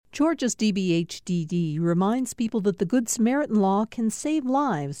Georgia's DBHDD reminds people that the Good Samaritan Law can save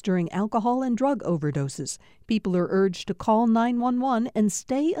lives during alcohol and drug overdoses. People are urged to call 911 and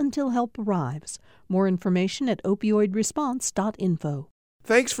stay until help arrives. More information at opioidresponse.info.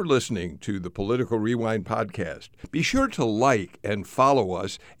 Thanks for listening to the Political Rewind podcast. Be sure to like and follow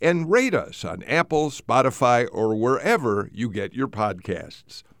us and rate us on Apple, Spotify, or wherever you get your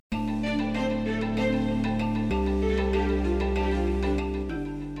podcasts.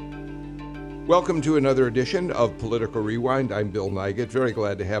 Welcome to another edition of Political Rewind. I'm Bill Nigut. Very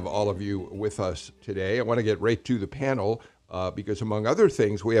glad to have all of you with us today. I want to get right to the panel because, among other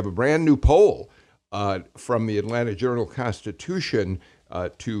things, we have a brand new poll from the Atlanta Journal-Constitution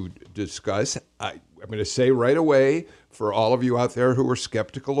to discuss. I'm going to say right away, for all of you out there who are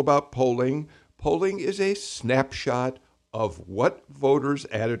skeptical about polling, polling is a snapshot of what voters'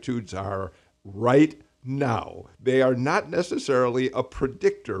 attitudes are right now. They are not necessarily a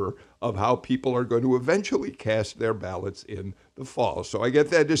predictor of how people are going to eventually cast their ballots in the fall. So I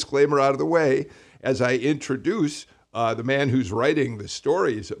get that disclaimer out of the way as I introduce the man who's writing the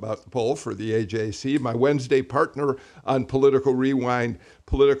stories about the poll for the AJC, my Wednesday partner on Political Rewind,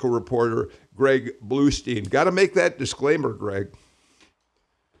 political reporter Greg Bluestein. Got to make that disclaimer, Greg.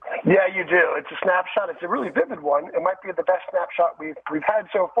 Yeah, you do. It's a snapshot. It's a really vivid one. It might be the best snapshot we've had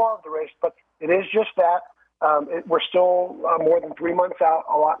so far of the race, but it is just that. We're still more than 3 months out.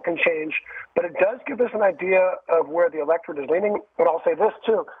 A lot can change, but it does give us an idea of where the electorate is leaning. And I'll say this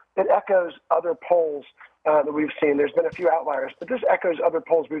too: it echoes other polls that we've seen. There's been a few outliers, but this echoes other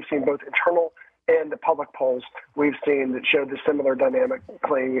polls we've seen, both internal and the public polls we've seen that showed the similar dynamic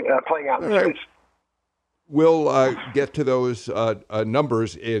playing out in the states. We'll get to those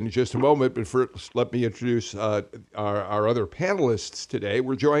numbers in just a moment, but first let me introduce our other panelists today.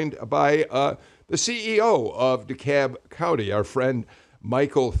 We're joined by the CEO of DeKalb County, our friend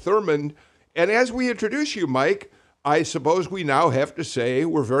Michael Thurmond. And as we introduce you, Mike, I suppose we now have to say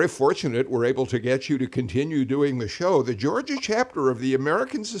we're very fortunate we're able to get you to continue doing the show. The Georgia chapter of the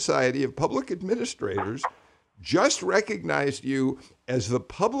American Society of Public Administrators just recognized you as the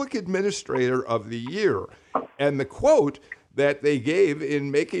Public Administrator of the Year. And the quote that they gave in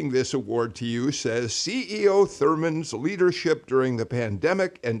making this award to you says, CEO Thurmond's leadership during the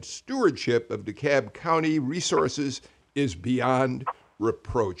pandemic and stewardship of DeKalb County resources is beyond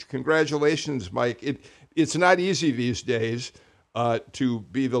reproach. Congratulations, Mike. It's not easy these days to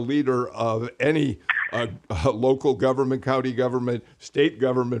be the leader of any local government, county government, state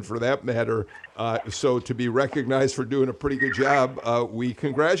government for that matter. So to be recognized for doing a pretty good job, we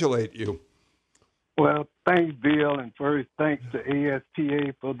congratulate you. Well, thanks, Bill, and first thanks to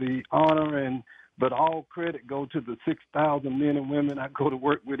ASPA for the honor, but all credit go to the 6,000 men and women I go to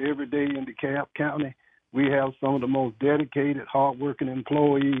work with every day in DeKalb County. We have some of the most dedicated, hardworking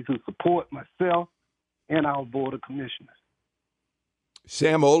employees who support myself and our Board of Commissioners.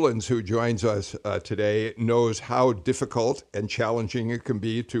 Sam Olens, who joins us today, knows how difficult and challenging it can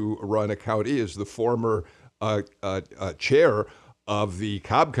be to run a county as the former chair of the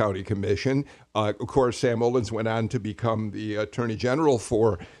Cobb County Commission. Of course, Sam Olens went on to become the Attorney General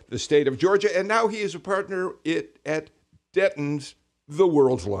for the state of Georgia, and now he is a partner at Detton's, the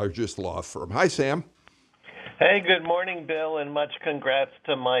world's largest law firm. Hi, Sam. Hey, good morning, Bill, and much congrats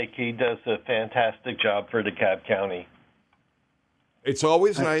to Mike. He does a fantastic job for DeKalb County. It's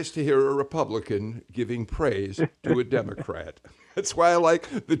always nice to hear a Republican giving praise to a Democrat. That's why I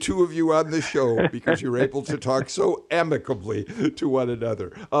like the two of you on the show, because you're able to talk so amicably to one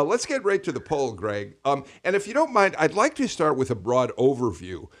another. Let's get right to the poll, Greg. And if you don't mind, I'd like to start with a broad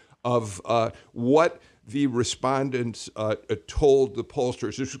overview of what the respondents told the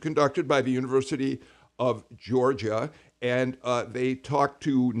pollsters. This was conducted by the University of Georgia, and they talked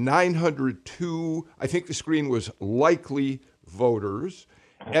to 902, I think the screen was likely voters.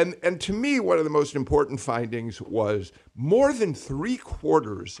 And to me, one of the most important findings was more than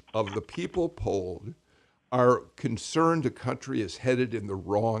 3/4 of the people polled are concerned the country is headed in the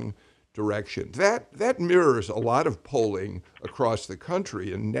wrong direction. That mirrors a lot of polling across the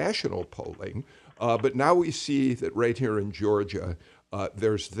country and national polling. But now we see that right here in Georgia,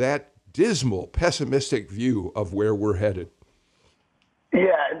 there's that dismal, pessimistic view of where we're headed.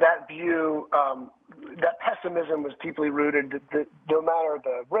 Yeah, and that view, that pessimism was deeply rooted that no matter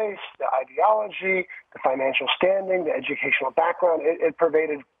the race, the ideology, the financial standing, the educational background, it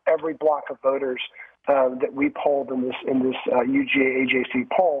pervaded every block of voters that we polled in this UGA AJC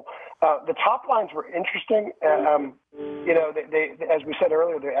poll. The top lines were interesting. They, as we said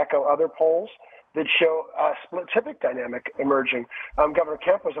earlier, they echo other polls that show a split civic dynamic emerging. Governor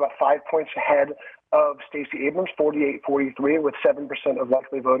Kemp was about 5 points ahead of Stacey Abrams, 48-43, with 7% of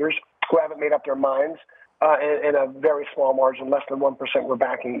likely voters who haven't made up their minds. And a very small margin, less than 1%, were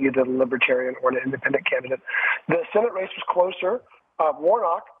backing either the Libertarian or an independent candidate. The Senate race was closer.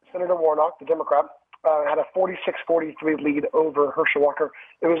 Senator Warnock, the Democrat, had a 46-43 lead over Herschel Walker.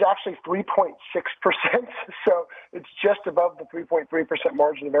 It was actually 3.6%, so it's just above the 3.3%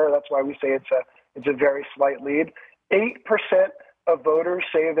 margin of error. That's why we say it's a very slight lead. 8% of voters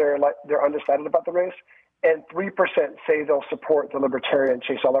say they're undecided about the race, and 3% say they'll support the Libertarian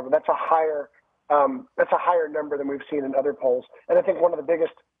Chase Oliver. That's a higher number than we've seen in other polls. And I think one of the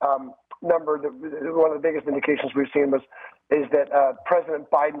biggest indications we've seen is that President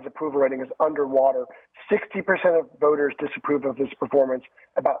Biden's approval rating is underwater. 60% of voters disapprove of his performance,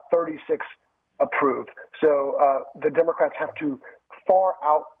 about 36 approve. So the Democrats have to far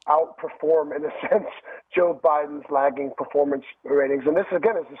outperform, in a sense, Joe Biden's lagging performance ratings. And this,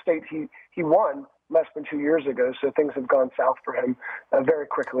 again, is a state he won less than 2 years ago, so things have gone south for him very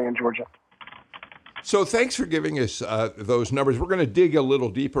quickly in Georgia. So thanks for giving us those numbers. We're going to dig a little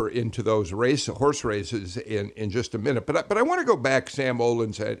deeper into those horse races in just a minute. But I want to go back, Sam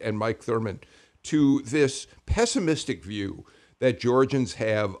Olens and Mike Thurmond, to this pessimistic view that Georgians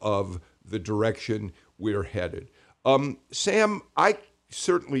have of the direction we're headed. Sam, I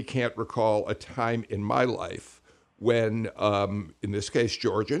certainly can't recall a time in my life when, in this case,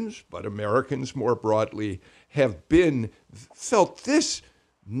 Georgians, but Americans more broadly, have felt this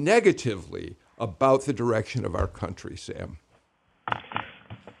negatively about the direction of our country, Sam.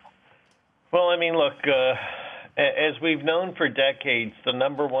 Well, I mean, look, as we've known for decades, the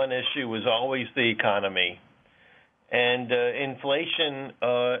number one issue was always the economy. And inflation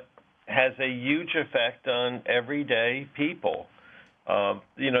has a huge effect on everyday people.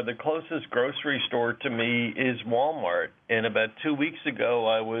 The closest grocery store to me is Walmart. And about 2 weeks ago,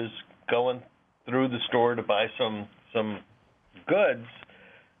 I was going through the store to buy some goods,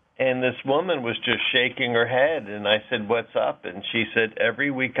 and this woman was just shaking her head. And I said, "What's up?" And she said, "Every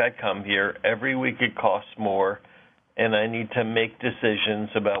week I come here, every week it costs more, and I need to make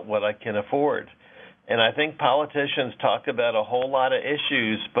decisions about what I can afford." And I think politicians talk about a whole lot of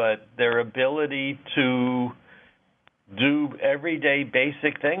issues, but their ability to do everyday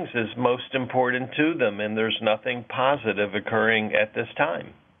basic things is most important to them, and there's nothing positive occurring at this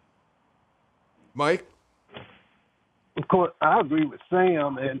time. Mike? Of course, I agree with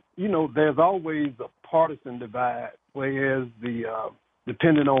Sam, and, there's always a partisan divide, whereas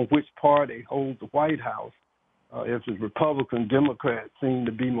depending on which party holds the White House, if it's Republican, Democrats seem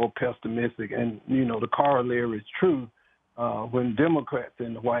to be more pessimistic, and, the corollary is true when Democrats are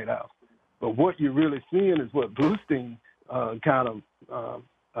in the White House. But what you're really seeing is what Bluestein but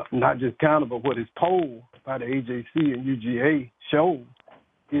what his poll by the AJC and UGA showed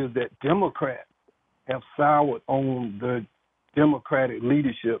is that Democrats have soured on the Democratic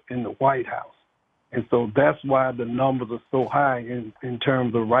leadership in the White House. And so that's why the numbers are so high in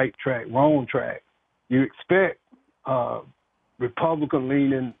terms of right track, wrong track. You expect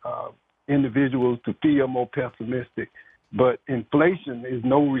Republican-leaning individuals to feel more pessimistic, but inflation is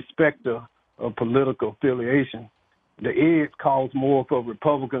no respecter of political affiliation. The edge calls more for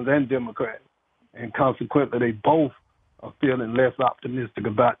Republicans and Democrats, and consequently they both are feeling less optimistic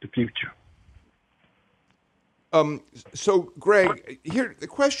about the future. So, Greg, here the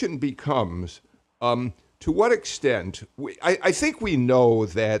question becomes, to what extent, I think we know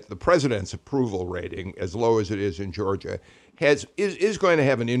that the president's approval rating, as low as it is in Georgia, is going to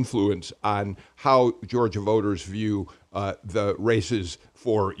have an influence on how Georgia voters view the races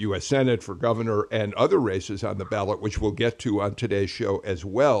for U.S. Senate, for governor, and other races on the ballot, which we'll get to on today's show as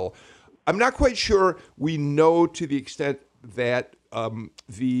well. I'm not quite sure we know to the extent that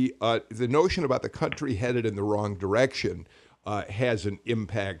the notion about the country headed in the wrong direction has an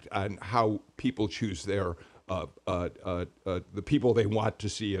impact on how people choose their the people they want to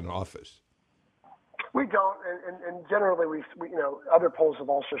see in office. We don't, and generally, we other polls have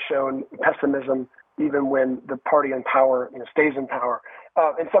also shown pessimism even when the party in power stays in power.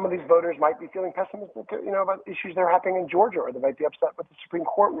 And some of these voters might be feeling pessimistic, about issues that are happening in Georgia, or they might be upset with the Supreme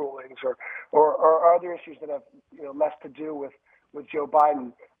Court rulings, or other issues that have less to do with Joe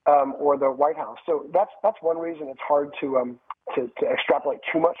Biden or the White House. So that's one reason it's hard to extrapolate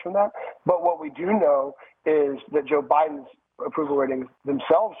too much from that. But what we do know is that Joe Biden's approval ratings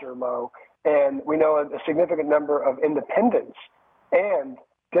themselves are low, and we know a significant number of independents and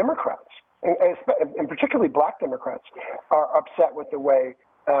Democrats, and particularly Black Democrats, are upset with the way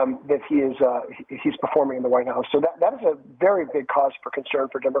that he's performing in the White House. So that is a very big cause for concern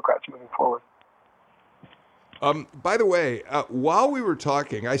for Democrats moving forward. By the way, while we were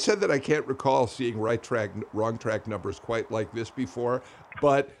talking, I said that I can't recall seeing right track, wrong track numbers quite like this before,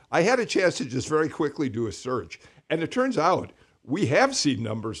 but I had a chance to just very quickly do a search. And it turns out we have seen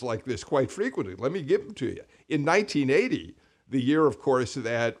numbers like this quite frequently. Let me give them to you. In 1980, the year, of course,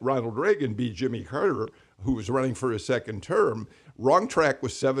 that Ronald Reagan beat Jimmy Carter, who was running for a second term, wrong track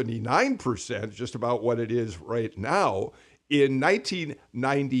was 79%, just about what it is right now. In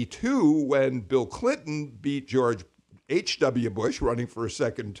 1992, when Bill Clinton beat George H.W. Bush running for a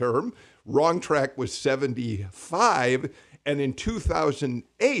second term, wrong track was 75. And in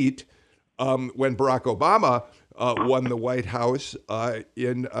 2008, when Barack Obama won the White House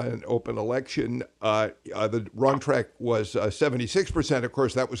in an open election, the wrong track was 76%. Of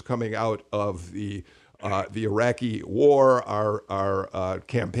course, that was coming out of the Iraqi war, our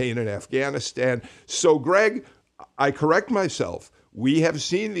campaign in Afghanistan. So, Greg, I correct myself. We have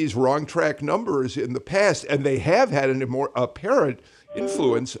seen these wrong track numbers in the past, and they have had a more apparent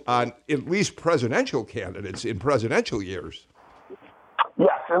influence on at least presidential candidates in presidential years.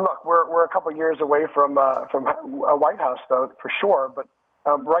 Yes, and look, we're a couple of years away from a White House vote for sure, but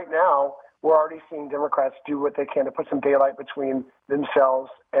right now we're already seeing Democrats do what they can to put some daylight between themselves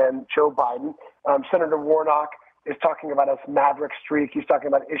and Joe Biden. Senator Warnock is talking about a maverick streak. He's talking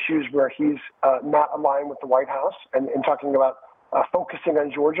about issues where he's not aligned with the White House and talking about focusing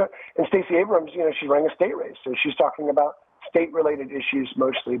on Georgia. And Stacey Abrams, she's running a state race, so she's talking about state-related issues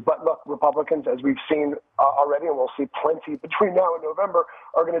mostly. But look, Republicans, as we've seen already, and we'll see plenty between now and November,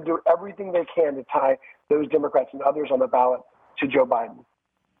 are going to do everything they can to tie those Democrats and others on the ballot to Joe Biden.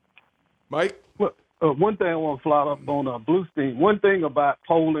 Mike? Well, one thing I want to fly up on Bluestein. One thing about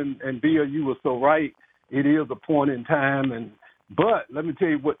polling, and Bill, you were so right, it is a point in time. But let me tell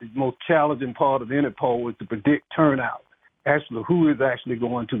you what the most challenging part of any poll is to predict turnout, actually who is actually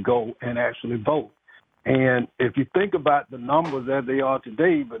going to go and actually vote. And if you think about the numbers as they are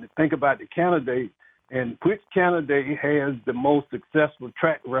today, but think about the candidate and which candidate has the most successful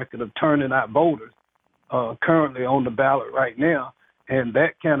track record of turning out voters currently on the ballot right now, and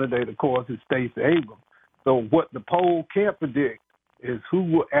that candidate, of course, is Stacey Abrams. So what the poll can't predict is who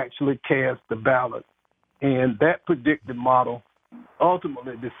will actually cast the ballot. And that predictive model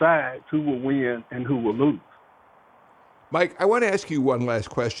ultimately decides who will win and who will lose. Mike, I want to ask you one last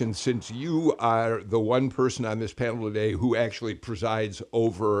question, since you are the one person on this panel today who actually presides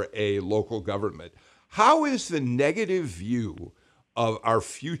over a local government. How is the negative view of our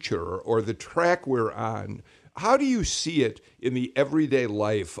future or the track we're on, how do you see it in the everyday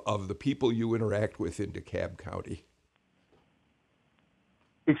life of the people you interact with in DeKalb County?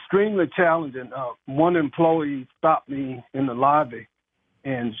 Extremely challenging. One employee stopped me in the lobby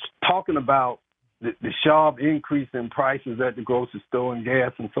and talking about the sharp increase in prices at the grocery store and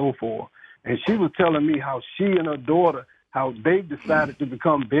gas and so forth. And she was telling me how she and her daughter, how they've decided to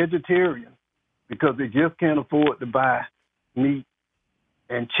become vegetarian because they just can't afford to buy meat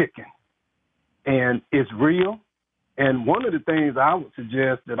and chicken. And it's real. And one of the things I would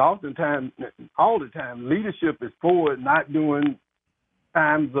suggest that oftentimes, all the time, leadership is forward, not doing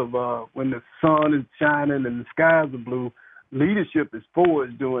times of when the sun is shining and the skies are blue. Leadership is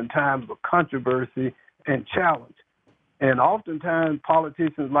forward during times of controversy and challenge. And oftentimes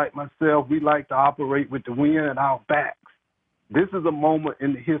politicians like myself, we like to operate with the wind at our backs. This is a moment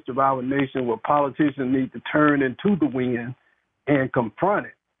in the history of our nation where politicians need to turn into the wind and confront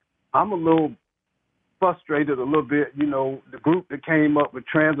it. I'm a little frustrated a little bit, the group that came up with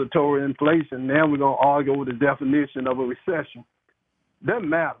transitory inflation, now we're going to argue over the definition of a recession. Doesn't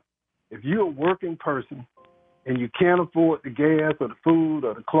matter. If you're a working person and you can't afford the gas or the food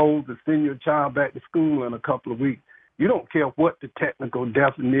or the clothes to send your child back to school in a couple of weeks, you don't care what the technical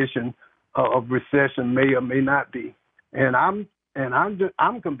definition of recession may or may not be. And I'm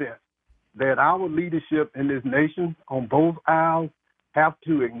convinced that our leadership in this nation on both aisles have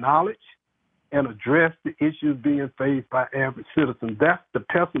to acknowledge and address the issues being faced by average citizens. That's the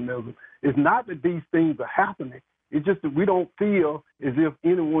pessimism. It's not that these things are happening. It's just that we don't feel as if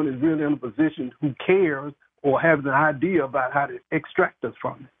anyone is really in a position who cares or has an idea about how to extract us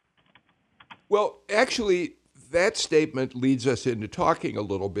from it. Well, actually, that statement leads us into talking a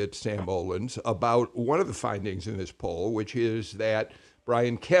little bit, Sam Olens, about one of the findings in this poll, which is that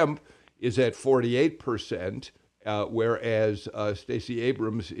Brian Kemp is at 48%, whereas Stacey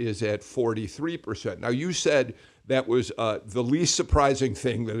Abrams is at 43%. Now, you said that was the least surprising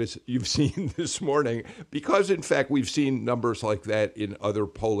thing that you've seen this morning, because, in fact, we've seen numbers like that in other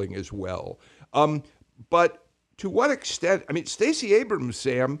polling as well. But to what extent, Stacey Abrams,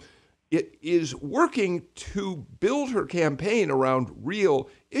 Sam, is working to build her campaign around real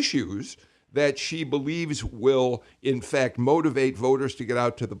issues that she believes will, in fact, motivate voters to get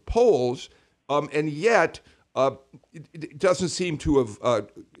out to the polls. And yet, it doesn't seem to have,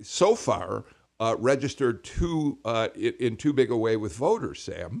 so far, registered in too big a way with voters,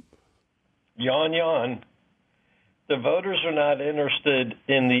 Sam. Yawn. The voters are not interested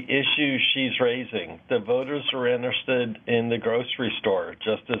in the issues she's raising. The voters are interested in the grocery store,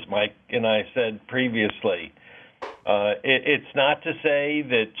 just as Mike and I said previously. It's not to say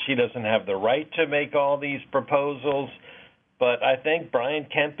that she doesn't have the right to make all these proposals, but I think Brian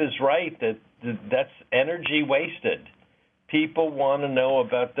Kemp is right that that's energy wasted. People want to know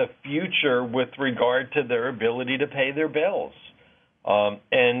about the future with regard to their ability to pay their bills.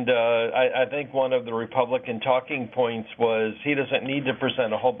 I think one of the Republican talking points was he doesn't need to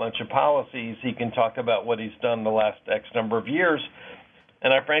present a whole bunch of policies. He can talk about what he's done the last X number of years.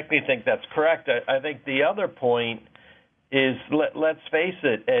 And I frankly think that's correct. I think the other point is, let's face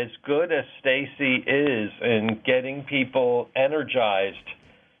it, as good as Stacey is in getting people energized,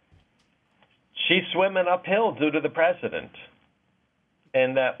 she's swimming uphill due to the president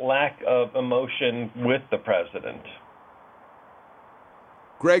and that lack of emotion with the president.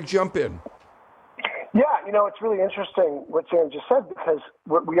 Greg, jump in. Yeah, it's really interesting what Sam just said, because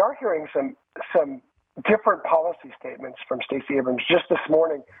we are hearing some different policy statements from Stacey Abrams. Just this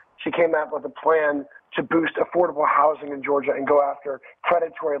morning, she came out with a plan to boost affordable housing in Georgia and go after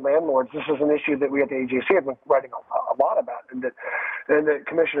predatory landlords. This is an issue that we at the AJC have been writing a lot about, and that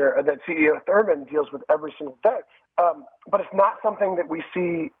that CEO Thurman deals with every single day. But it's not something that we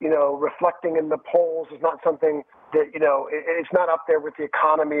see, reflecting in the polls. It's not something that, it's not up there with the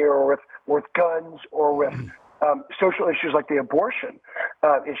economy or with guns or with social issues like the abortion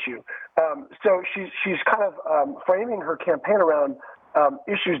issue. So she's kind of framing her campaign around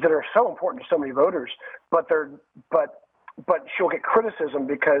issues that are so important to so many voters, but she'll get criticism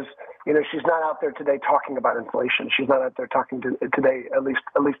because she's not out there today talking about inflation. She's not out there talking today, at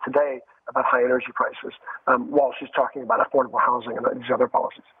least today, about high energy prices, while she's talking about affordable housing and these other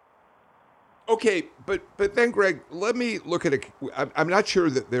policies. Okay, but then, Greg, let me look at it. I'm not sure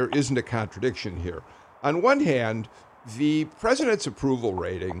that there isn't a contradiction here. On one hand, the president's approval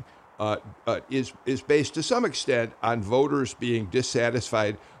rating is based to some extent on voters being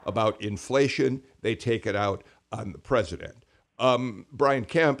dissatisfied about inflation. They take it out on the president. Brian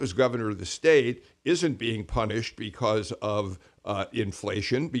Kemp, as governor of the state, isn't being punished because of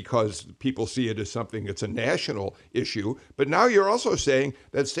inflation, because people see it as something that's a national issue. But now you're also saying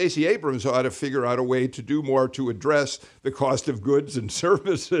that Stacey Abrams ought to figure out a way to do more to address the cost of goods and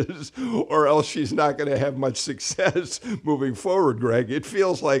services, or else she's not going to have much success moving forward, Greg. It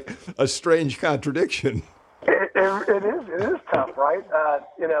feels like a strange contradiction. It is tough, right?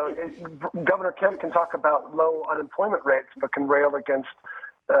 Governor Kemp can talk about low unemployment rates, but can rail against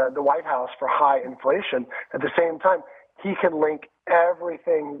the White House for high inflation. At the same time, he can link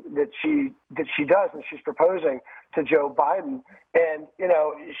everything that she does and she's proposing to Joe Biden, and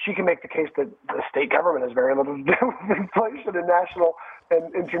she can make the case that the state government has very little to do with inflation and national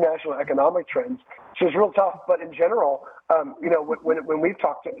and international economic trends. So it's real tough. But in general, when we've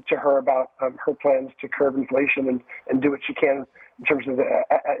talked to her about her plans to curb inflation and do what she can in terms of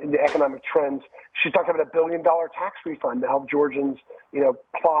the economic trends, she's talking about $1 billion tax refund to help Georgians,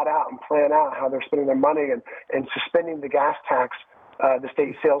 plot out and plan out how they're spending their money, and suspending the gas tax, the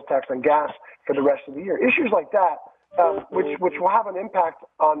state sales tax on gas for the rest of the year. Issues like that, which will have an impact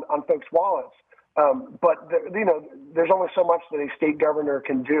on folks' wallets. But there's only so much that a state governor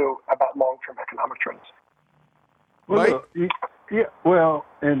can do about long-term economic trends. Well,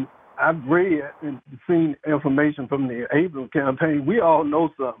 and I've read and seen information from the Abrams campaign. We all know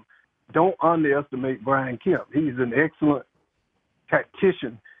something. Don't underestimate Brian Kemp. He's an excellent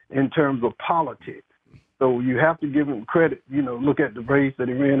tactician in terms of politics. So you have to give him credit. Look at the race that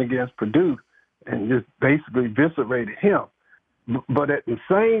he ran against Purdue and just basically eviscerated him. But at the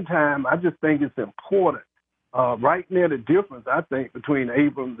same time, I just think it's important. Right now, the difference, I think, between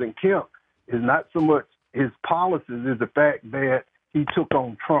Abrams and Kemp is not so much his policies, is the fact that he took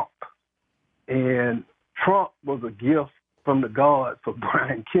on Trump. And Trump was a gift from the gods for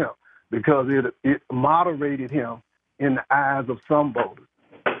Brian Kemp because it moderated him in the eyes of some voters.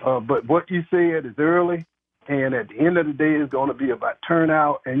 But what you said is early, and at the end of the day, it's going to be about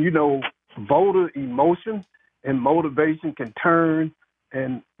turnout. And, voter emotion and motivation can turn.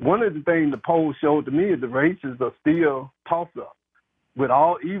 And one of the things the polls showed to me is the races are still toss-up.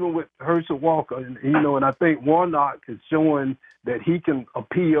 Even with Herschel Walker, and I think Warnock is showing that he can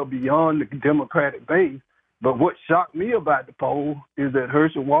appeal beyond the Democratic base. But what shocked me about the poll is that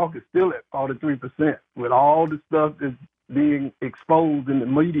Herschel Walker is still at 43%, with all the stuff that's being exposed in the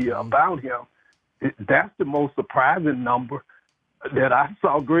media about him. That's the most surprising number that I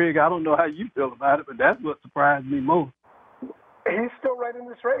saw. Greg, I don't know how you feel about it, but that's what surprised me most. He's still right in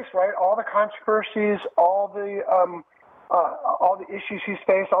this race, right? All the controversies, all the issues he's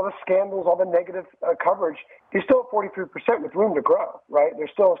faced, all the scandals, all the negative coverage. He's still at 43% with room to grow, right?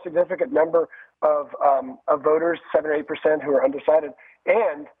 There's still a significant number of voters, 7 or 8%, who are undecided.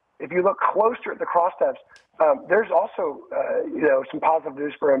 And if you look closer at the crosstabs, there's also some positive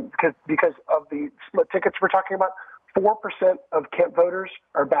news for him because of the split tickets we're talking about. 4% of Kent voters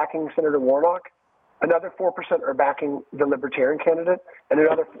are backing Senator Warnock. Another 4% are backing the Libertarian candidate, and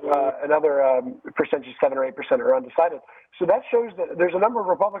another percentage, 7 or 8%, are undecided. So that shows that there's a number of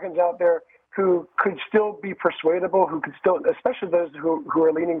Republicans out there who could still be persuadable, who could still, especially those who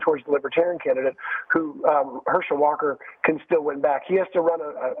are leaning towards the Libertarian candidate, who Herschel Walker can still win back. He has to run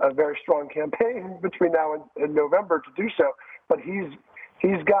a very strong campaign between now and November to do so, but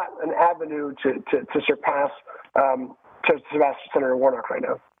he's got an avenue to surpass Senator Warnock right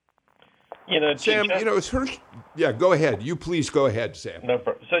now. Sam, it's Herschel. Yeah, go ahead. You please go ahead, Sam. No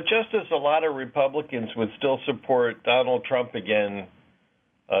problem. So just as a lot of Republicans would still support Donald Trump again,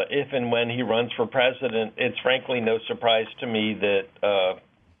 if and when he runs for president, it's frankly no surprise to me that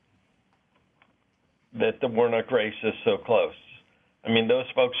the Warnock race is so close. I mean, those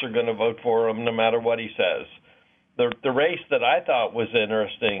folks are going to vote for him no matter what he says. The race that I thought was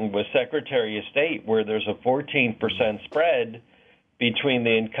interesting was Secretary of State, where there's a 14% spread between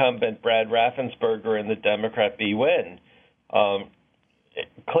the incumbent Brad Raffensperger and the Democrat Bee Nguyen.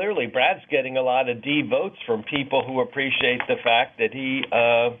 Clearly, Brad's getting a lot of D votes from people who appreciate the fact that he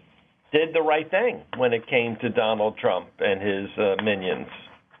did the right thing when it came to Donald Trump and his minions.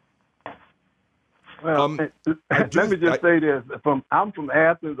 Well, let me just say this. I'm from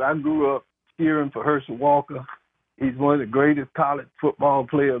Athens. I grew up cheering for Herschel Walker. He's one of the greatest college football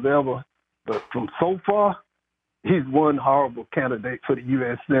players ever. But from so far, he's one horrible candidate for the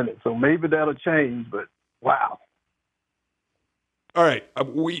U.S. Senate. So maybe that'll change, but wow. All right.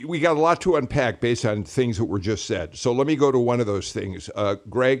 We got a lot to unpack based on things that were just said. So let me go to one of those things.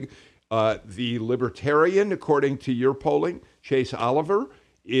 Greg, the Libertarian, according to your polling, Chase Oliver,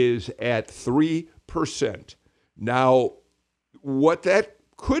 is at 3%. Now, what that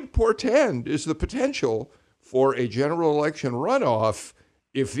could portend is the potential for a general election runoff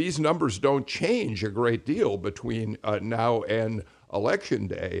if these numbers don't change a great deal between now and Election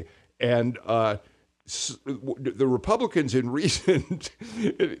Day. And the Republicans in recent,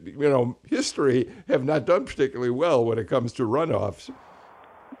 history have not done particularly well when it comes to runoffs.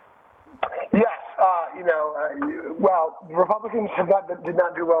 Yes, well, Republicans did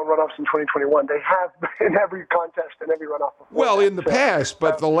not do well in runoffs in 2021. They have in every contest and every runoff before. Well, in the past,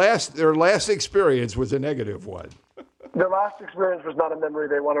 but their last experience was a negative one. Their last experience was not a memory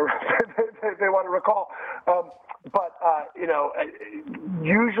they want to recall.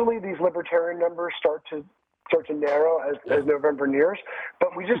 Usually these Libertarian numbers start to narrow as November nears,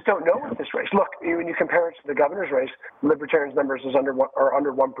 but we just don't know with this race. Look, when you compare it to the governor's race, Libertarians' numbers are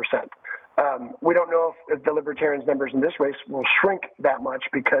under 1%. We don't know if the Libertarians' numbers in this race will shrink that much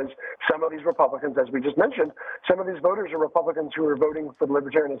because some of these Republicans, as we just mentioned, some of these voters are Republicans who are voting for the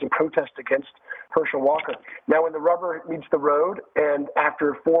Libertarian as a protest against Herschel Walker. Now, when the rubber meets the road, and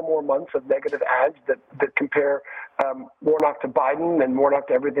after 4 more months of negative ads that compare Warnock to Biden and Warnock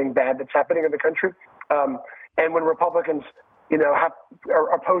to everything bad that's happening in the country, and when Republicans,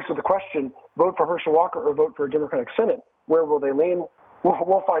 are posed to the question, vote for Herschel Walker or vote for a Democratic Senate, where will they lean?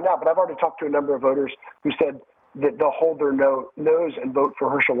 We'll find out. But I've already talked to a number of voters who said that they'll hold their nose and vote for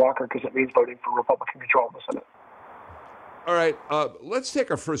Herschel Walker because it means voting for Republican control of the Senate. All right, let's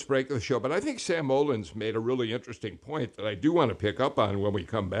take our first break of the show. But I think Sam Olens made a really interesting point that I do want to pick up on when we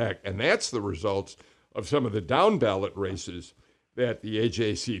come back, and that's the results of some of the down-ballot races that the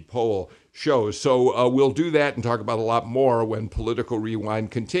AJC poll shows. So we'll do that and talk about a lot more when Political Rewind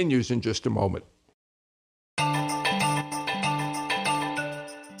continues in just a moment.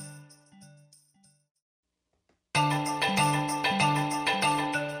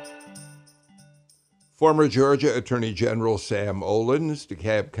 Former Georgia Attorney General Sam Olens,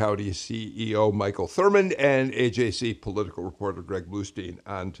 DeKalb County CEO Michael Thurmond, and AJC political reporter Greg Bluestein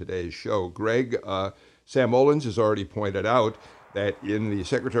on today's show. Greg, Sam Olens has already pointed out that in the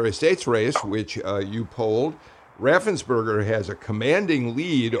Secretary of State's race, which you polled, Raffensperger has a commanding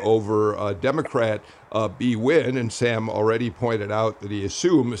lead over Democrat Bee Nguyen, and Sam already pointed out that he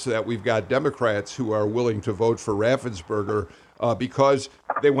assumes that we've got Democrats who are willing to vote for Raffensperger because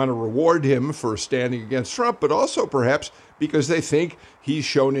they want to reward him for standing against Trump, but also perhaps because they think he's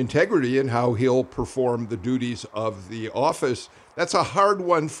shown integrity in how he'll perform the duties of the office. That's a hard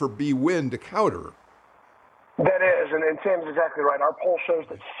one for B. Wynn to counter. That is, and Sam's exactly right. Our poll shows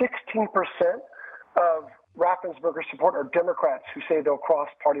that 16% of Raffensperger's support are Democrats who say they'll cross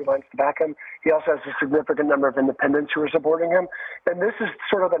party lines to back him. He also has a significant number of independents who are supporting him. And this is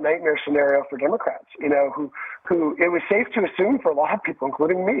sort of a nightmare scenario for Democrats, who it was safe to assume for a lot of people,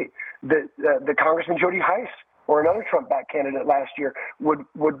 including me, that the Congressman Jody Heiss or another Trump-backed candidate last year would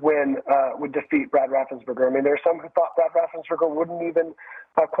defeat Brad Raffensperger. I mean, there are some who thought Brad Raffensperger wouldn't even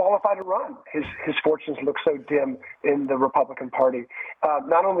qualify to run. His fortunes look so dim in the Republican Party.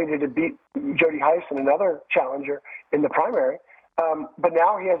 Not only did it beat Jody Heiss and another challenger in the primary, but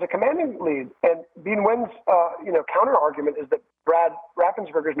now he has a commanding lead. And Bean Wynn's counter argument is that Brad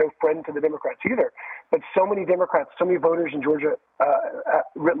Raffensperger is no friend to the Democrats either. But so many Democrats, so many voters in Georgia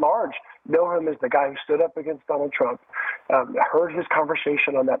writ large know him as the guy who stood up against Donald Trump, heard his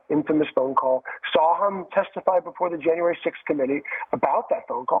conversation on that infamous phone call, saw him testify before the January 6th committee about that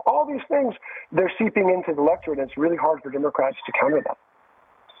phone call. All these things, they're seeping into the electorate, and it's really hard for Democrats to counter that.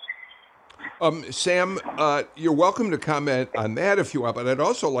 Sam, you're welcome to comment on that if you want, but I'd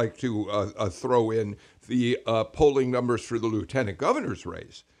also like to throw in the polling numbers for the lieutenant governor's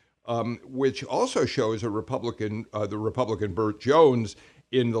race, which also shows the Republican Burt Jones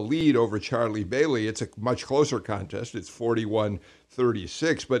in the lead over Charlie Bailey. It's a much closer contest. It's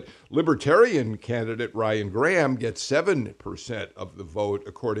 41-36, but Libertarian candidate Ryan Graham gets 7% of the vote,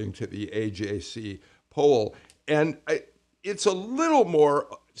 according to the AJC poll. And it's a little more,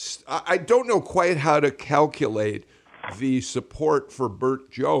 I don't know quite how to calculate the support for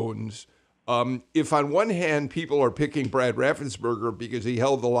Burt Jones. If on one hand, people are picking Brad Raffensperger because he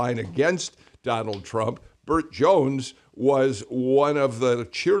held the line against Donald Trump, Burt Jones was one of the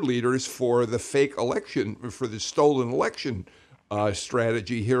cheerleaders for the fake election, for the stolen election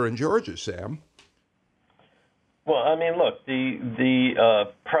strategy here in Georgia, Sam. Well, I mean, look, the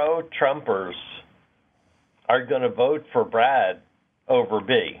pro-Trumpers are going to vote for Brad over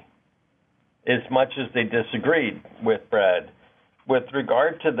B, as much as they disagreed with Brad. With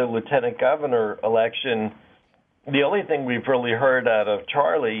regard to the lieutenant governor election, the only thing we've really heard out of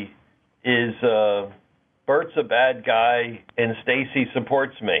Charlie is Bert's a bad guy and Stacey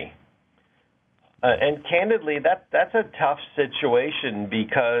supports me. And candidly, that's a tough situation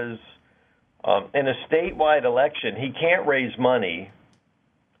because in a statewide election, he can't raise money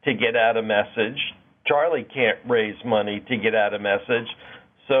to get out a message. Charlie can't raise money to get out a message.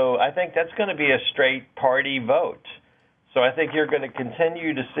 So I think that's going to be a straight party vote. So I think you're going to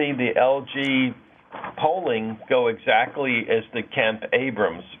continue to see the LG polling go exactly as the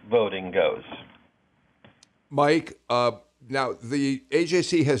Kemp-Abrams voting goes. Mike, now the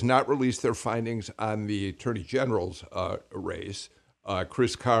AJC has not released their findings on the Attorney General's race,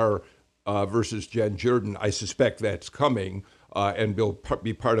 Chris Carr versus Jen Jordan. I suspect that's coming and will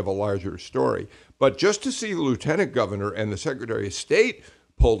be part of a larger story. But just to see the Lieutenant Governor and the Secretary of State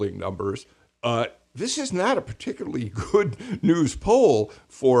polling numbers, this is not a particularly good news poll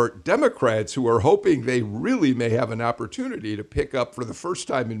for Democrats who are hoping they really may have an opportunity to pick up for the first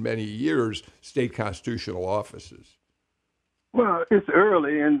time in many years state constitutional offices. Well, it's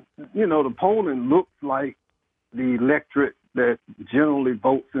early, and, the polling looks like the electorate that generally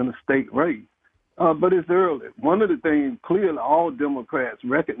votes in a state race. But it's early. One of the things clearly all Democrats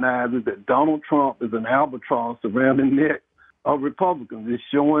recognize is that Donald Trump is an albatross around the neck of Republicans. It's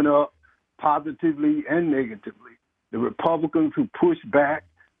showing up positively and negatively. The Republicans who push back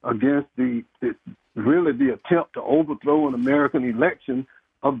against the attempt to overthrow an American election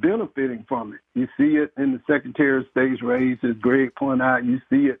are benefiting from it. You see it in the Secretary of State's race, as Greg pointed out. You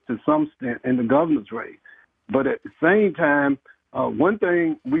see it to some extent in the governor's race. But at the same time, one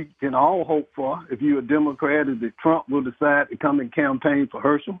thing we can all hope for, if you're a Democrat, is that Trump will decide to come and campaign for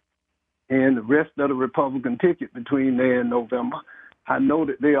Herschel and the rest of the Republican ticket between there and November. I know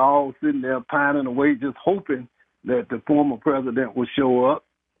that they're all sitting there pining away just hoping that the former president will show up.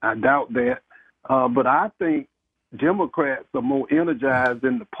 I doubt that. But I think Democrats are more energized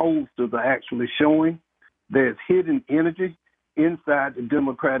than the pollsters are actually showing. There's hidden energy inside the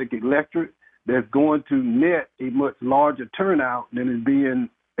Democratic electorate that's going to net a much larger turnout than is being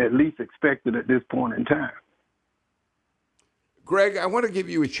at least expected at this point in time. Greg, I want to give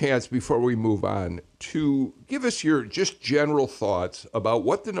you a chance before we move on to give us your just general thoughts about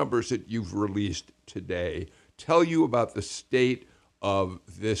what the numbers that you've released today tell you about the state of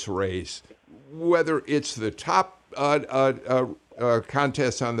this race, whether it's the top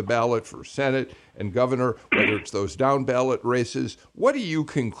contests on the ballot for Senate and governor, whether it's those down ballot races. What do you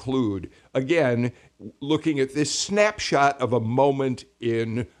conclude, again, looking at this snapshot of a moment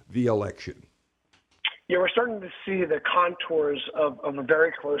in the election? Yeah, we're starting to see the contours of a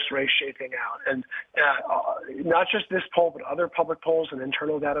very close race shaping out. And not just this poll, but other public polls and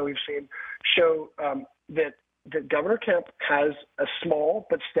internal data we've seen show that Governor Kemp has a small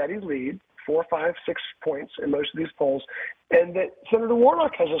but steady lead, 4, 5, 6 points in most of these polls, and that Senator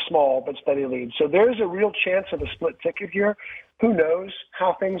Warnock has a small but steady lead. So there's a real chance of a split ticket here. Who knows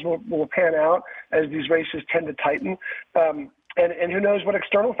how things will pan out as these races tend to tighten. And who knows what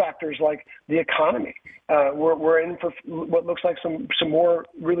external factors like the economy. We're in for what looks like some more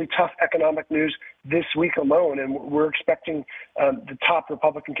really tough economic news this week alone, and we're expecting the top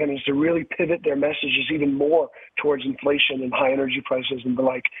Republican candidates to really pivot their messages even more towards inflation and high energy prices and the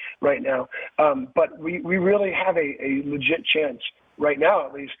like right now. But we really have a legit chance right now,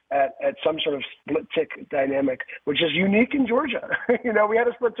 at least, at some sort of split ticket dynamic, which is unique in Georgia. We had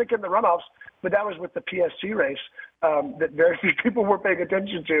a split ticket in the runoffs, but that was with the PSC race that very few people were paying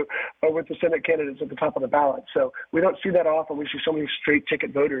attention to with the Senate candidates at the top of the ballot. So we don't see that often. We see so many straight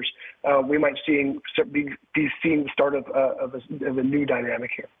ticket voters. We might be seeing the start of a new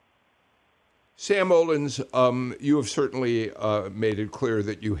dynamic here. Sam Olens, you have certainly made it clear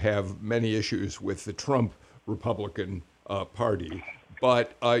that you have many issues with the Trump Republican Party,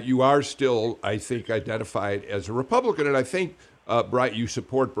 but you are still, I think, identified as a Republican, and I think you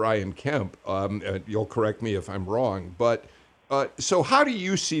support Brian Kemp. You'll correct me if I'm wrong, but so how do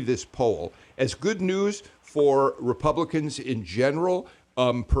you see this poll? As good news for Republicans in general,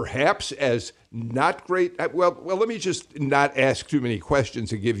 perhaps as not great? Well, let me just not ask too many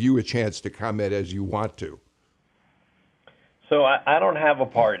questions and give you a chance to comment as you want to. So I don't have a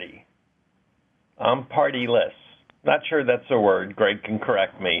party. I'm partyless. Not sure that's a word. Greg can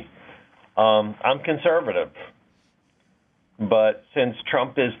correct me. I'm conservative. But since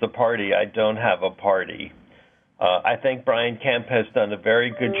Trump is the party, I don't have a party. I think Brian Kemp has done a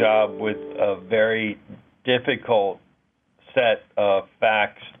very good job with a very difficult set of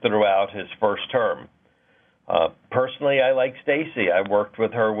facts throughout his first term. Personally, I like Stacey. I worked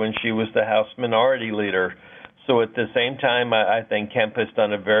with her when she was the House Minority Leader. So at the same time, I think Kemp has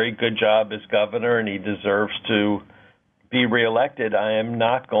done a very good job as governor, and he deserves to be reelected. I am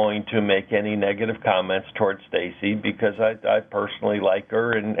not going to make any negative comments towards Stacey because I personally like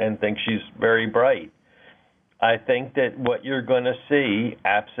her and think she's very bright. I think that what you're going to see,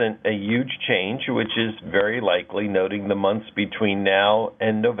 absent a huge change, which is very likely, noting the months between now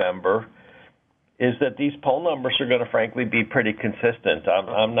and November, is that these poll numbers are going to, frankly, be pretty consistent.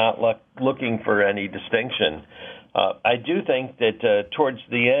 I'm not looking for any distinction. I do think that towards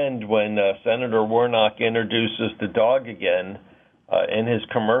the end, when Senator Warnock introduces the dog again in his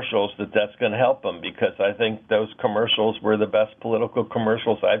commercials, that's going to help him, because I think those commercials were the best political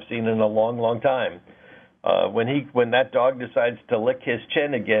commercials I've seen in a long, long time. When that dog decides to lick his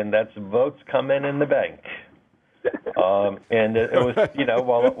chin again, that's votes coming in the bank. And it was,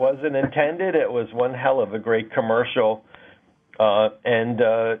 while it wasn't intended, it was one hell of a great commercial.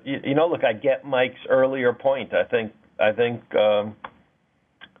 Look, I get Mike's earlier point. I think the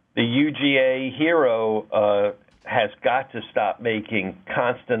UGA hero has got to stop making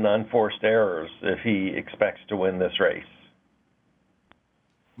constant unforced errors if he expects to win this race.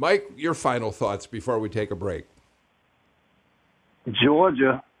 Mike, your final thoughts before we take a break.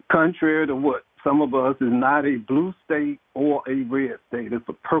 Georgia, contrary to what some of us, is not a blue state or a red state. It's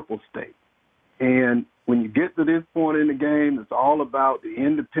a purple state. And when you get to this point in the game, it's all about the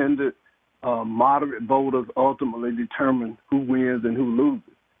independent, moderate voters ultimately determine who wins and who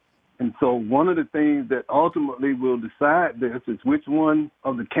loses. And so one of the things that ultimately will decide this is which one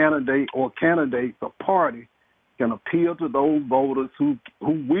of the candidate or candidates or party can appeal to those voters who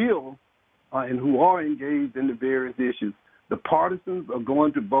will and who are engaged in the various issues. The partisans are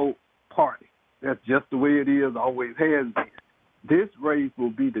going to vote party. That's just the way it is, always has been. This race will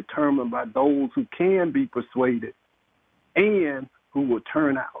be determined by those who can be persuaded and who will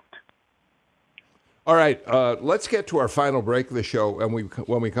turn out. All right, let's get to our final break of the show. And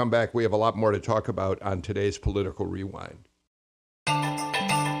when we come back, we have a lot more to talk about on today's Political Rewind.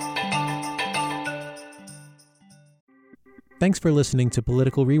 Thanks for listening to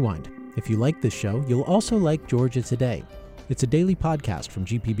Political Rewind. If you like this show, you'll also like Georgia Today. It's a daily podcast from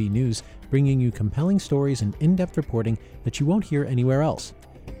GPB News, bringing you compelling stories and in-depth reporting that you won't hear anywhere else.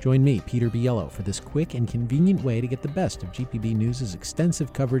 Join me, Peter Biello, for this quick and convenient way to get the best of GPB News'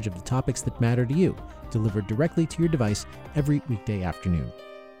 extensive coverage of the topics that matter to you, delivered directly to your device every weekday afternoon.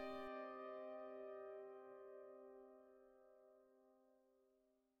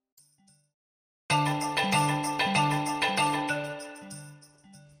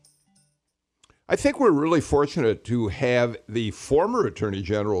 I think we're really fortunate to have the former Attorney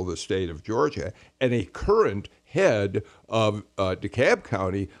General of the state of Georgia and a current head of DeKalb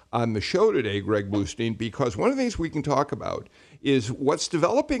County on the show today, Greg Bluestein, because one of the things we can talk about is what's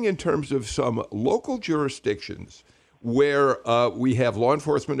developing in terms of some local jurisdictions where we have law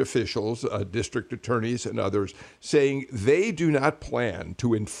enforcement officials, district attorneys and others saying they do not plan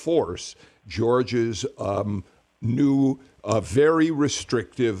to enforce Georgia's new, very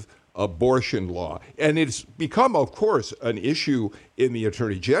restrictive abortion law. And it's become, of course, an issue in the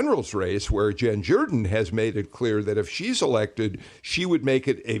Attorney General's race where Jen Jordan has made it clear that if she's elected, she would make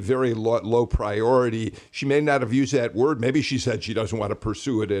it a very low priority. She may not have used that word. Maybe she said she doesn't want to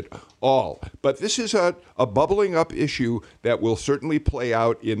pursue it at all. But this is a bubbling up issue that will certainly play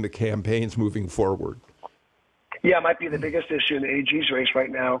out in the campaigns moving forward. Yeah, it might be the biggest issue in the AG's race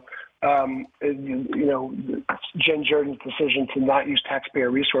right now. Jen Jordan's decision to not use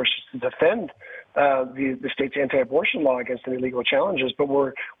taxpayer resources to defend the state's anti-abortion law against any legal challenges, but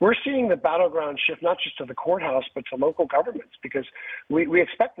we're seeing the battleground shift not just to the courthouse but to local governments, because we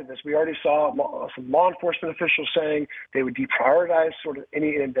expected this. We already saw some law enforcement officials saying they would deprioritize sort of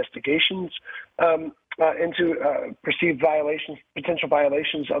any investigations into perceived violations, potential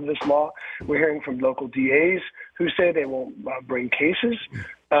violations of this law. We're hearing from local DAs who say they won't bring cases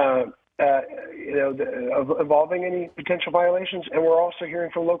involving any potential violations. And we're also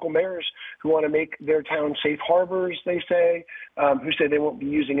hearing from local mayors who want to make their town safe harbors, they say, who say they won't be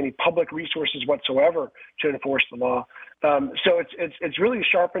using any public resources whatsoever to enforce the law. So it's really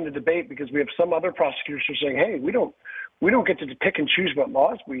sharpened the debate, because we have some other prosecutors who are saying, hey, we don't get to pick and choose what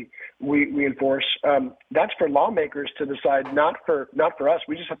laws we enforce. That's for lawmakers to decide, not for us.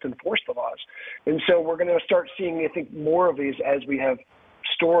 We just have to enforce the laws. And so we're going to start seeing, I think, more of these as we have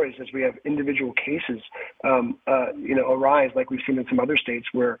stories, as we have individual cases, arise, like we've seen in some other states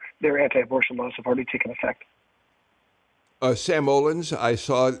where their anti-abortion laws have already taken effect. Sam Olens, I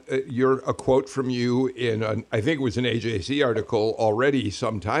saw a quote from you in, I think it was an AJC article already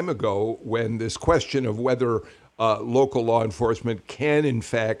some time ago, when this question of whether local law enforcement can, in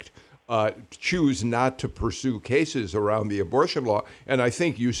fact, choose not to pursue cases around the abortion law. And I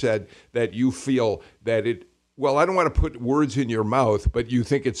think you said that you feel that well, I don't want to put words in your mouth, but you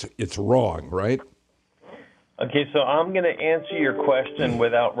think it's wrong, right? Okay, so I'm going to answer your question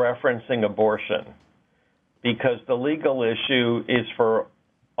without referencing abortion, because the legal issue is for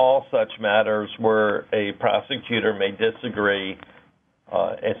all such matters where a prosecutor may disagree.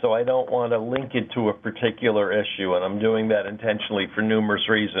 And so I don't want to link it to a particular issue, and I'm doing that intentionally for numerous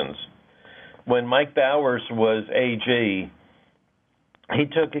reasons. When Mike Bowers was AG, he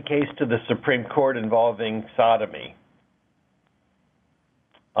took a case to the Supreme Court involving sodomy.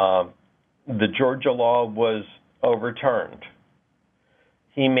 The Georgia law was overturned.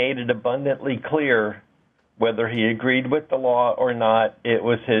 He made it abundantly clear, whether he agreed with the law or not, it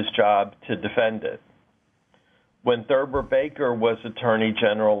was his job to defend it. When Thurber Baker was Attorney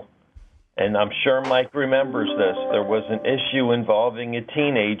General, and I'm sure Mike remembers this, there was an issue involving a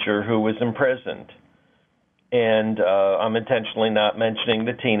teenager who was imprisoned. And I'm intentionally not mentioning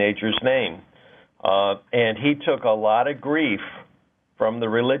the teenager's name. And he took a lot of grief from the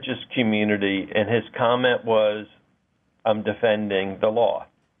religious community, and his comment was, I'm defending the law.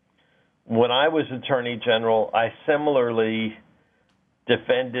 When I was Attorney General, I similarly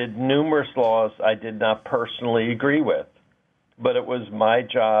defended numerous laws I did not personally agree with, but it was my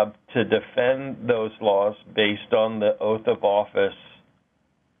job to defend those laws based on the oath of office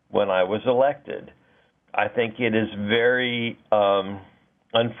when I was elected. I think it is very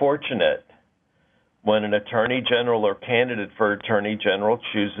unfortunate when an attorney general or candidate for attorney general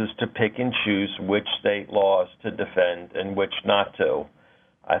chooses to pick and choose which state laws to defend and which not to.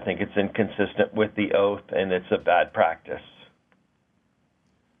 I think it's inconsistent with the oath, and it's a bad practice.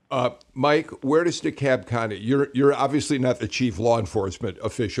 Mike, where does DeKalb County? You're obviously not the chief law enforcement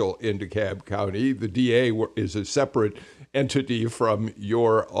official in DeKalb County. The DA is a separate entity from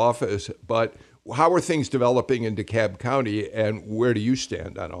your office. But how are things developing in DeKalb County, and where do you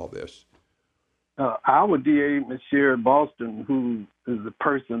stand on all this? Our DA, Ms. Sherry Boston, who is a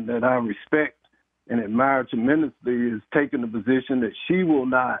person that I respect and admire tremendously, is taking the position that she will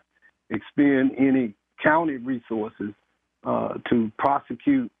not expend any county resources to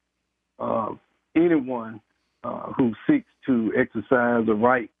prosecute anyone who seeks to exercise the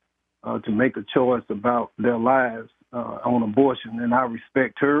right to make a choice about their lives on abortion. And I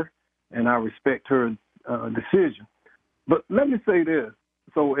respect her, and I respect her decision. But let me say this.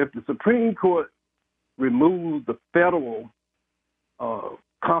 So if the Supreme Court removes the federal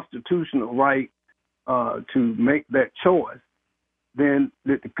constitutional right to make that choice, then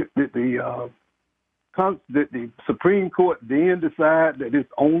the the Supreme Court then decide that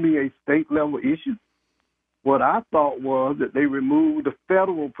it's only a state level issue? What I thought was that they removed the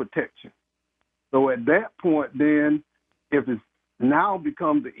federal protection. So at that point, then, if it's now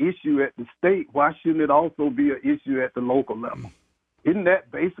becomes an issue at the state, why shouldn't it also be an issue at the local level? Isn't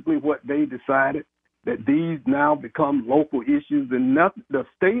that basically what they decided, that these now become local issues? And the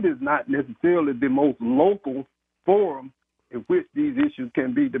state is not necessarily the most local forum in which these issues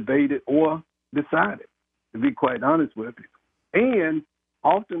can be debated or decided, to be quite honest with you. And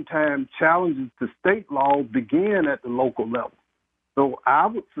oftentimes challenges to state laws begin at the local level. So I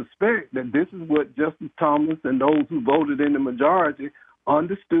would suspect that this is what Justice Thomas and those who voted in the majority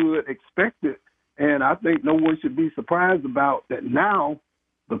understood, expected, and I think no one should be surprised about that now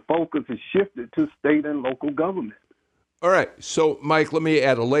the focus is shifted to state and local government. All right. So, Mike, let me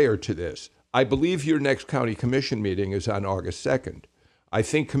add a layer to this. I believe your next county commission meeting is on August 2nd. I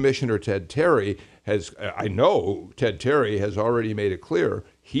think Commissioner Ted Terry has already made it clear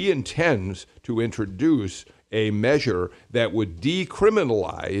he intends to introduce a measure that would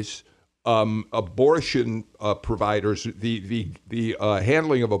decriminalize abortion providers, the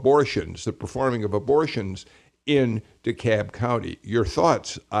handling of abortions, the performing of abortions in DeKalb County. Your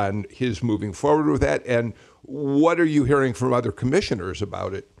thoughts on his moving forward with that, and what are you hearing from other commissioners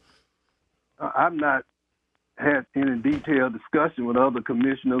about it? I've not had any detailed discussion with other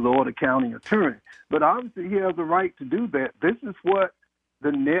commissioners or the county attorney, but obviously he has a right to do that. This is what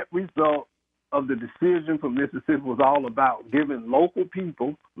the net result of the decision from Mississippi was all about, giving local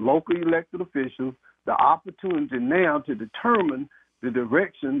people, local elected officials, the opportunity now to determine the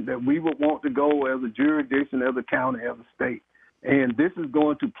direction that we would want to go as a jurisdiction, as a county, as a state. And this is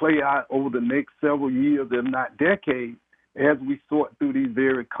going to play out over the next several years, if not decades, as we sort through these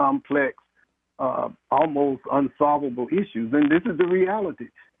very complex, almost unsolvable issues. And this is the reality.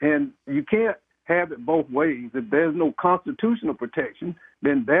 And you can't have it both ways. If there's no constitutional protection,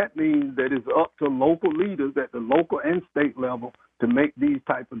 then that means that it's up to local leaders at the local and state level to make these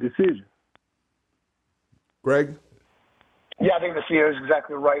type of decisions. Greg? Yeah, I think the CEO is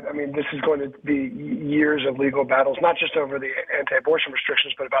exactly right. I mean, this is going to be years of legal battles, not just over the anti-abortion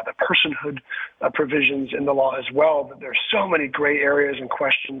restrictions, but about the personhood provisions in the law as well. That there's so many gray areas and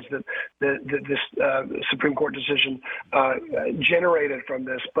questions that this Supreme Court decision generated from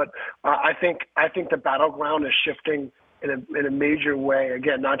this. But I think the battleground is shifting in a major way.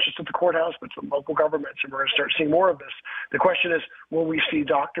 Again, not just at the courthouse, but to local governments, and we're going to start seeing more of this. The question is, will we see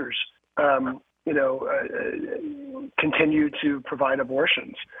doctors continue to provide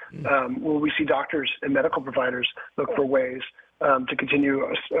abortions? Will we see doctors and medical providers look for ways to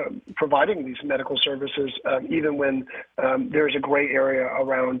continue providing these medical services, even when there's a gray area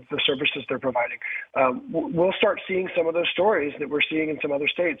around the services they're providing? We'll start seeing some of those stories that we're seeing in some other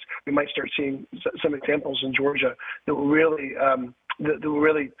states. We might start seeing some examples in Georgia that will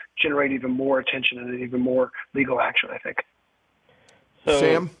really generate even more attention and even more legal action, I think. So,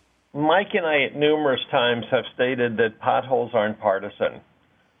 Sam? Mike and I at numerous times have stated that potholes aren't partisan.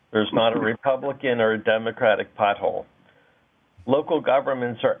 There's not a Republican or a Democratic pothole. Local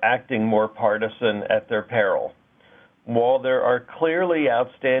governments are acting more partisan at their peril. While there are clearly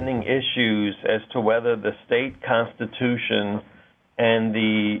outstanding issues as to whether the state constitution and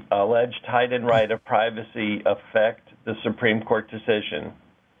the alleged hide-in right of privacy affect the Supreme Court decision,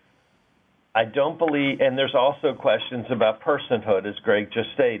 I don't believe, and there's also questions about personhood, as Greg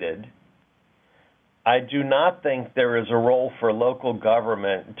just stated. I do not think there is a role for local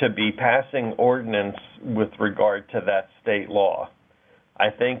government to be passing ordinance with regard to that state law. I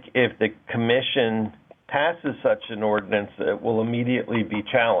think if the commission passes such an ordinance, it will immediately be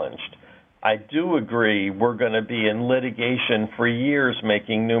challenged. I do agree we're going to be in litigation for years,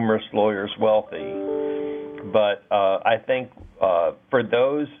 making numerous lawyers wealthy. But I think for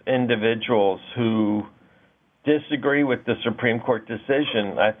those individuals who disagree with the Supreme Court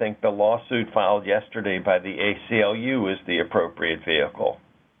decision, I think the lawsuit filed yesterday by the ACLU is the appropriate vehicle.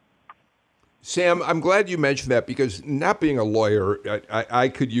 Sam, I'm glad you mentioned that, because not being a lawyer, I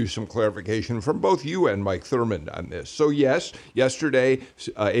could use some clarification from both you and Mike Thurmond on this. So yes, yesterday,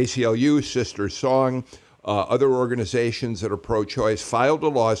 ACLU, Sister Song, other organizations that are pro-choice filed a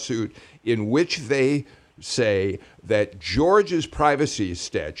lawsuit in which they say that Georgia's privacy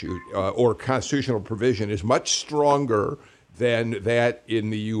statute or constitutional provision is much stronger than that in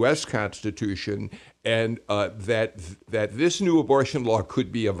the U.S. Constitution, and that this new abortion law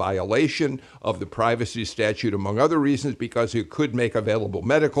could be a violation of the privacy statute, among other reasons, because it could make available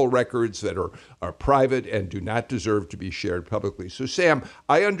medical records that are private and do not deserve to be shared publicly. So, Sam,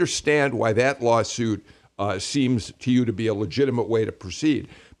 I understand why that lawsuit seems to you to be a legitimate way to proceed.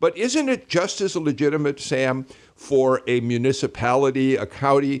 But isn't it just as legitimate, Sam, for a municipality, a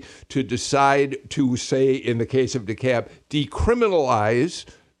county, to decide to, say, in the case of DeKalb, decriminalize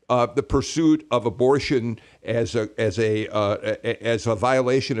the pursuit of abortion as a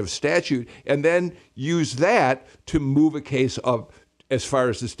violation of statute, and then use that to move a case up as far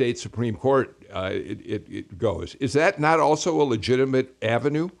as the state Supreme Court it goes? Is that not also a legitimate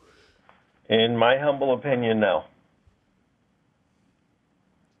avenue? In my humble opinion, no.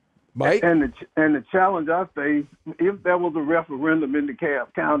 Mike? And the challenge I face, if there was a referendum in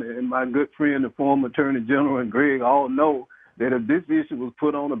DeKalb County, and my good friend, the former Attorney General, and Greg all know that if this issue was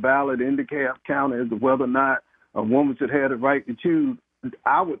put on a ballot in DeKalb County as to whether or not a woman should have the right to choose,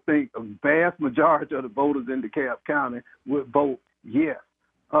 I would think a vast majority of the voters in DeKalb County would vote yes.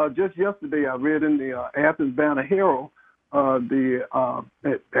 Just yesterday, I read in the Athens Banner Herald, the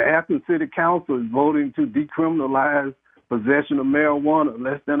Athens City Council is voting to decriminalize possession of marijuana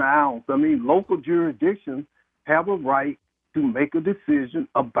less than an ounce. I mean, local jurisdictions have a right to make a decision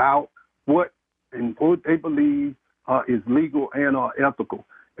about what they believe is legal and are ethical.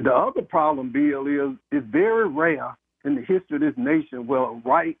 The other problem, Bill, is it's very rare in the history of this nation where a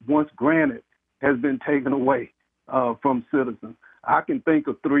right once granted has been taken away from citizens. I can think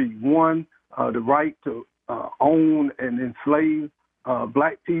of three. One, the right to own and enslave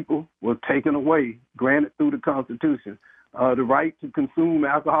black people was taken away, granted through the Constitution. The right to consume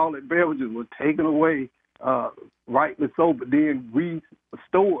alcoholic beverages was taken away, rightly so, but then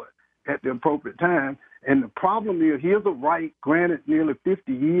restored at the appropriate time. And the problem is, here's a right granted nearly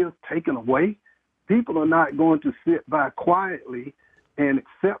 50 years taken away. People are not going to sit by quietly and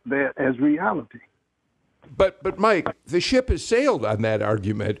accept that as reality. But Mike, the ship has sailed on that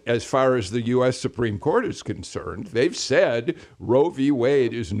argument as far as the U.S. Supreme Court is concerned. They've said Roe v.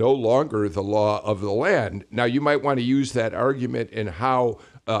 Wade is no longer the law of the land. Now, you might want to use that argument in how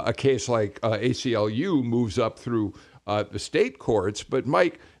a case like ACLU moves up through the state courts. But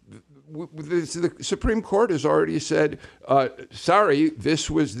Mike, the Supreme Court has already said, sorry, this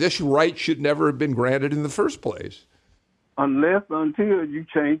right should never have been granted in the first place. Until you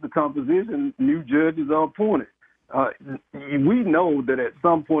change the composition, new judges are appointed. We know that at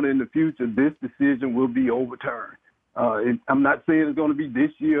some point in the future, this decision will be overturned. I'm not saying it's going to be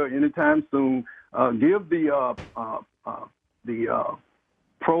this year or anytime soon. Give the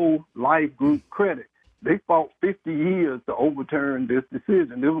pro-life group credit. They fought 50 years to overturn this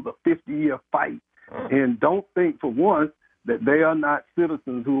decision. It was a 50-year fight. And don't think for once that they are not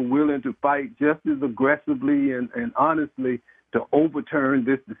citizens who are willing to fight just as aggressively and honestly to overturn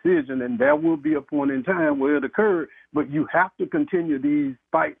this decision. And there will be a point in time where it occurred, but you have to continue these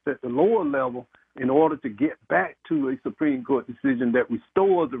fights at the lower level in order to get back to a Supreme Court decision that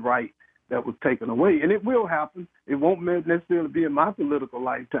restores the right that was taken away. And it will happen. It won't necessarily be in my political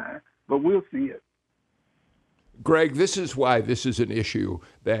lifetime, but we'll see it. Greg, this is why this is an issue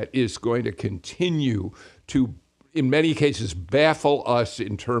that is going to continue to, in many cases, baffle us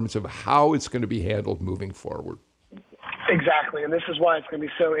in terms of how it's going to be handled moving forward. Exactly, and this is why it's going to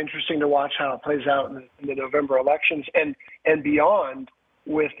be so interesting to watch how it plays out in the November elections and beyond,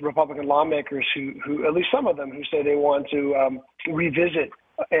 with Republican lawmakers who at least some of them, who say they want to revisit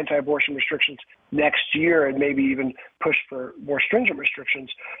anti-abortion restrictions next year and maybe even push for more stringent restrictions,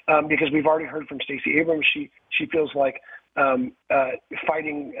 because we've already heard from Stacey Abrams. She feels like working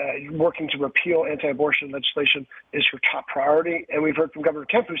to repeal anti-abortion legislation is her top priority. And we've heard from Governor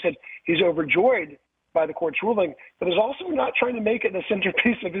Kemp, who said he's overjoyed by the court's ruling, but is also not trying to make it the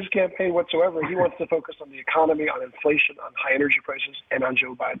centerpiece of his campaign whatsoever. He wants to focus on the economy, on inflation, on high energy prices, and on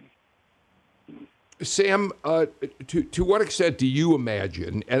Joe Biden. Sam, to what extent do you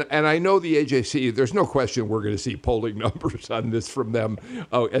imagine, and I know the AJC, there's no question we're going to see polling numbers on this from them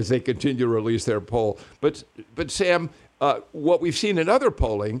as they continue to release their poll. But Sam, what we've seen in other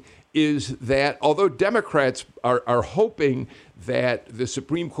polling is that although Democrats are hoping that the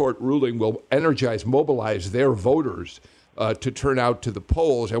Supreme Court ruling will mobilize their voters to turn out to the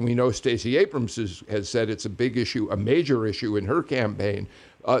polls, and we know Stacey Abrams has said it's a big issue, a major issue in her campaign,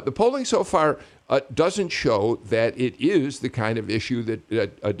 the polling so far doesn't show that it is the kind of issue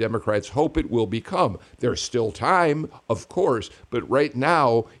that Democrats hope it will become. There's still time, of course, but right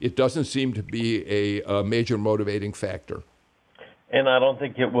now it doesn't seem to be a major motivating factor. And I don't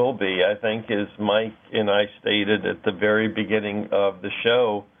think it will be. I think, as Mike and I stated at the very beginning of the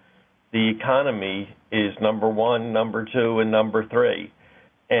show, the economy is number one, number two, and number three.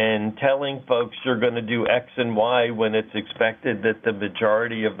 And telling folks you're going to do X and Y when it's expected that the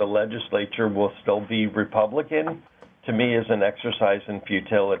majority of the legislature will still be Republican, to me, is an exercise in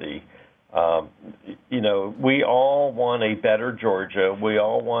futility. We all want a better Georgia. We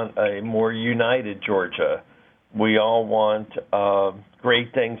all want a more united Georgia. We all want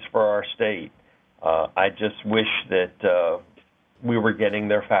great things for our state. I just wish that we were getting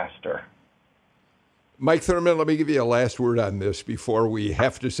there faster. Mike Thurman, let me give you a last word on this before we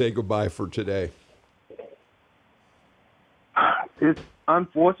have to say goodbye for today. It's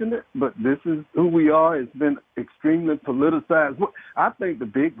unfortunate, but this is who we are. It's been extremely politicized. I think the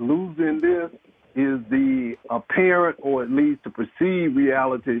big loser in this is the apparent, or at least the perceived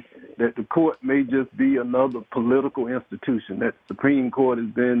reality, that the court may just be another political institution, that the Supreme Court has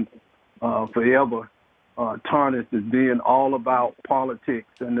been forever tarnished as being all about politics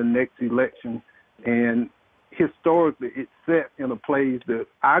and the next election. And historically, it's set in a place that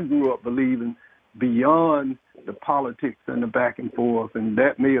I grew up believing beyond the politics and the back and forth, and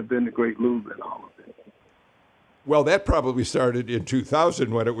that may have been the great loser in all of it. Well, that probably started in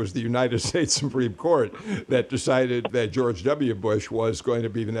 2000 when it was the United States Supreme Court that decided that George W. Bush was going to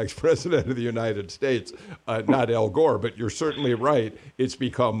be the next president of the United States, not Al Gore. But you're certainly right. It's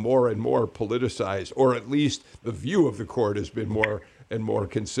become more and more politicized, or at least the view of the court has been more and more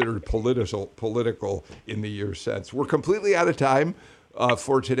considered political in the years since. We're completely out of time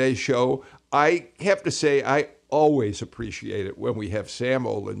for today's show. I have to say, I always appreciate it when we have Sam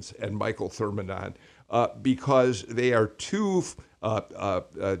Olens and Michael Thurman on, because they are two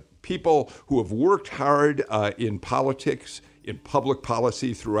people who have worked hard in politics, in public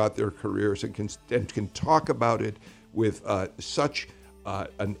policy throughout their careers, and can talk about it with such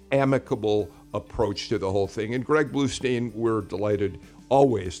an amicable approach to the whole thing. And Greg Bluestein, we're delighted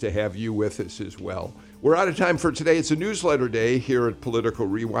always to have you with us as well. We're out of time for today. It's a newsletter day here at Political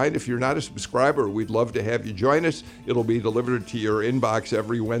Rewind. If you're not a subscriber, we'd love to have you join us. It'll be delivered to your inbox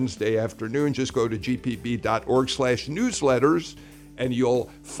every Wednesday afternoon. Just go to gpb.org/newsletters and you'll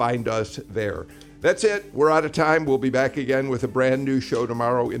find us there. That's it. We're out of time. We'll be back again with a brand new show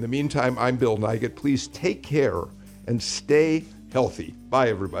tomorrow. In the meantime, I'm Bill Nigut. Please take care and stay healthy. Bye,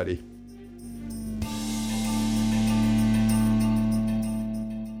 everybody.